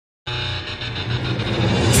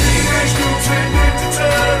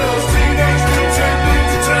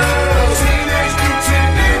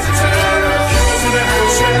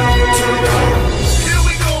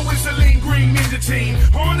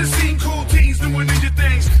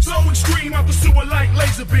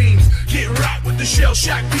laser beams. Get rocked with the shell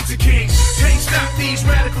shock pizza king. Can't stop these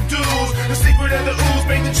radical dudes. The secret of the ooze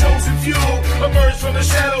made the chosen few emerge from the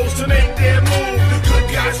shadows to make their move. The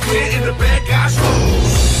good guys win and the bad guys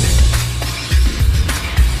lose.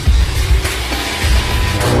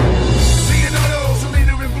 Leonardo's a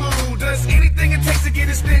leader in blue. Does anything it takes to get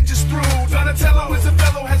his ninjas through. Donatello is a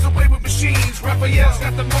fellow, has a way with machines. Raphael's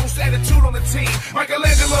got the most attitude on the team.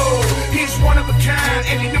 Michelangelo, he's one of a kind,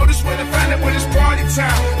 and you know this where to find it when it's party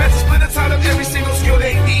time. That's a splinter out of every single